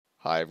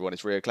Hi everyone,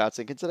 it's Rio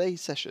CloudSync. In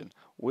today's session,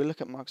 we'll look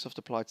at Microsoft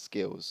Applied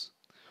Skills.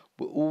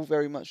 We're all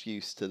very much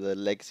used to the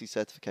legacy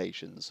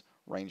certifications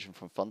ranging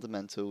from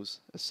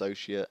Fundamentals,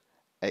 Associate,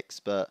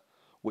 Expert,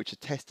 which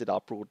have tested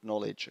our broad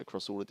knowledge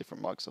across all the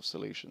different Microsoft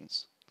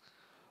solutions.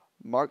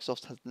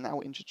 Microsoft has now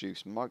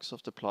introduced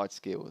Microsoft Applied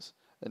Skills,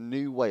 a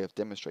new way of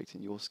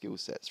demonstrating your skill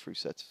sets through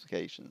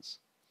certifications.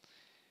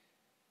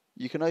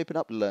 You can open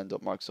up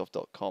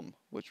learn.microsoft.com,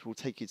 which will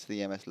take you to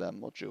the MS Learn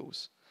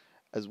modules,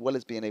 as well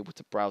as being able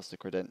to browse the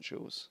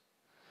credentials.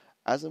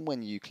 As and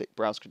when you click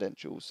Browse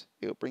Credentials,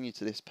 it will bring you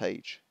to this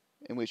page,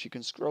 in which you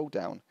can scroll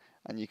down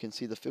and you can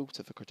see the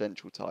filter for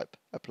credential type,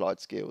 Applied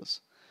Skills.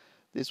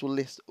 This will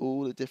list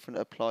all the different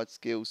Applied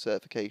Skills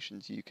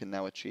certifications you can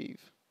now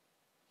achieve.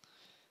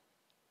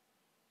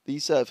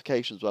 These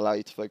certifications will allow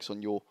you to focus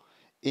on your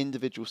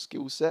individual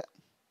skill set,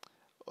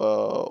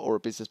 or a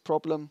business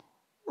problem,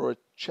 or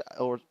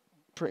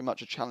pretty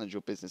much a challenge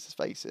your business is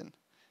facing.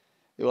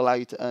 It will allow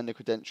you to earn the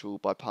credential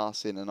by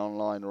passing an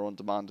online or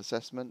on-demand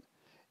assessment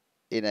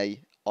in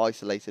a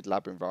isolated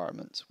lab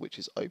environment, which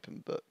is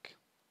open book.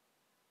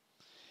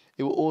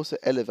 It will also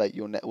elevate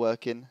your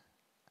networking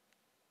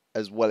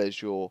as well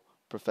as your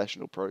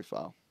professional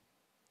profile.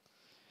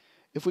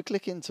 If we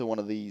click into one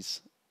of these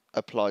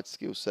applied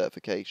skills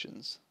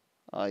certifications,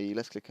 i.e.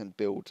 let's click on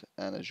build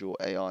an Azure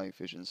AI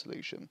Vision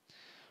solution,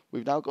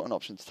 we've now got an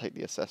option to take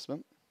the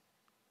assessment.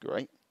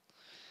 Great.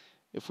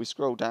 If we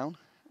scroll down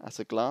at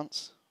a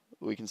glance,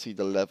 we can see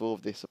the level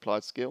of this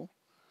applied skill.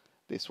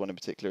 This one in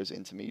particular is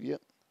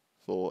intermediate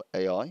for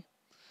AI.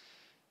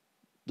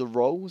 The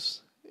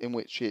roles in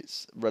which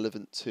it's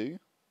relevant to,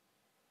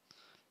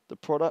 the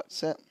product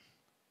set,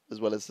 as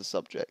well as the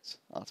subject,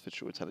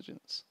 artificial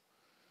intelligence.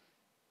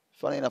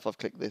 Funny enough, I've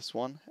clicked this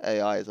one.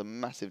 AI is a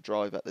massive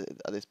drive at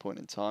this point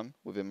in time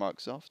within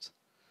Microsoft,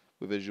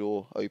 with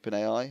Azure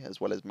OpenAI, as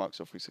well as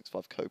Microsoft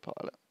 365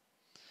 Copilot.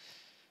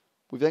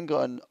 We've then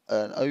got an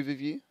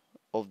overview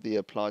of the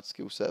applied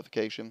skill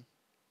certification,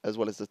 as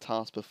well as the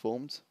tasks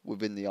performed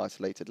within the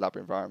isolated lab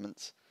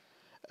environment,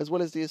 as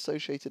well as the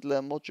associated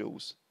Learn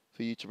modules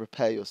for you to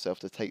prepare yourself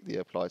to take the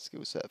applied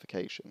skills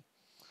certification.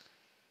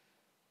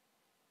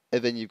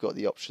 And then you've got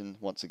the option,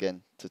 once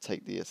again, to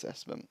take the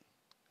assessment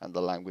and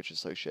the language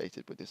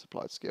associated with this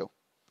applied skill.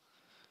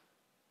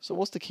 So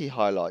what's the key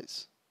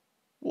highlights?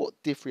 What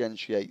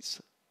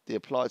differentiates the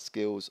applied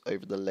skills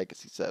over the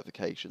legacy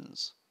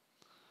certifications?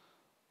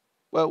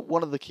 Well,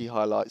 one of the key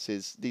highlights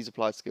is these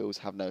applied skills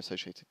have no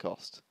associated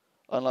cost.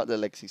 Unlike the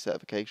legacy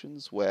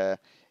certifications, where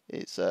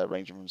it's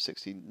ranging from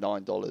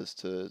 $69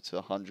 to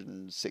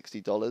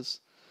 $160,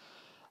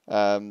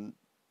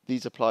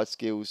 these applied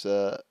skills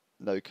are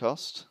no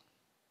cost.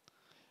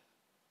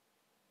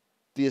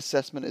 The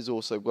assessment is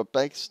also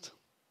web-based,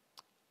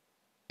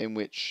 in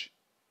which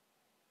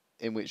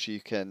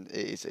you can,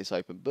 it's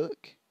open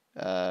book.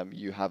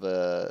 You have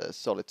a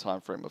solid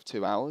time frame of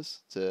 2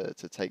 hours to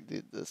take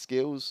the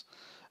skills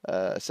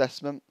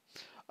assessment.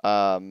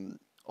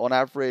 On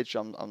average,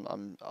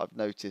 I've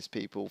noticed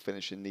people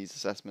finishing these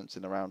assessments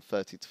in around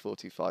 30 to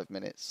 45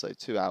 minutes. So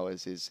 2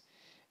 hours is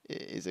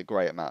a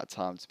great amount of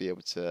time to be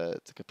able to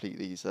complete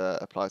these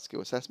applied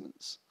skill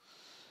assessments.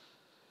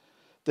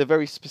 They're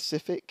very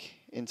specific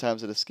in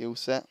terms of the skill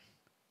set.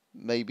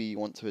 Maybe you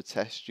want to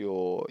test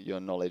your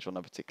knowledge on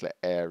a particular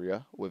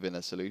area within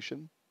a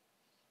solution.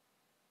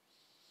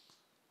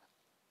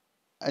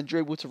 And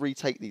you're able to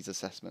retake these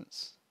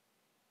assessments.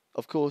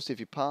 Of course, if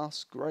you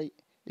pass, great.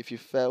 If you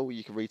fail,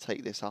 you can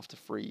retake this after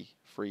three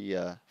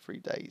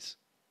days.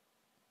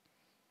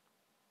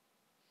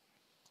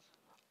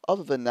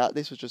 Other than that,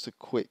 this was just a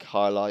quick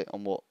highlight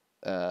on what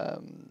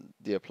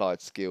the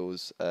applied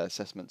skills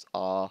assessments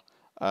are,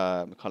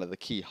 kind of the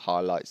key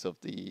highlights of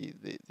the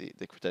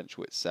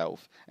credential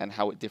itself, and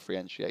how it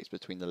differentiates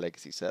between the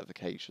legacy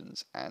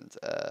certifications and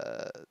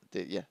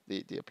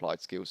the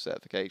applied skills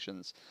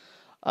certifications.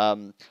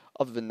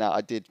 Other than that,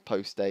 I did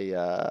post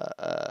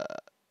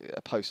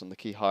a post on the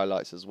key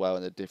highlights as well,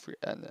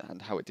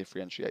 and how it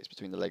differentiates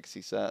between the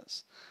legacy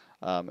certs,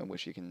 in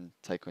which you can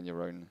take on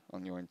your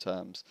own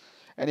terms.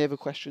 Any other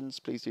questions,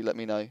 please do let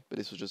me know. But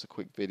this was just a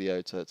quick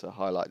video to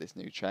highlight this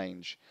new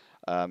change,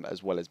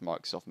 as well as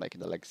Microsoft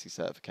making the legacy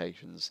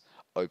certifications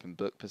open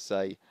book per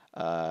se,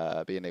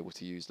 being able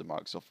to use the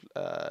Microsoft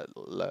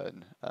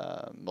Learn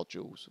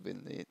modules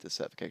within the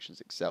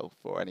certifications itself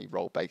for any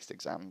role-based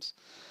exams.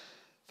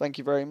 Thank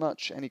you very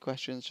much. Any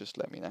questions, just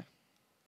let me know.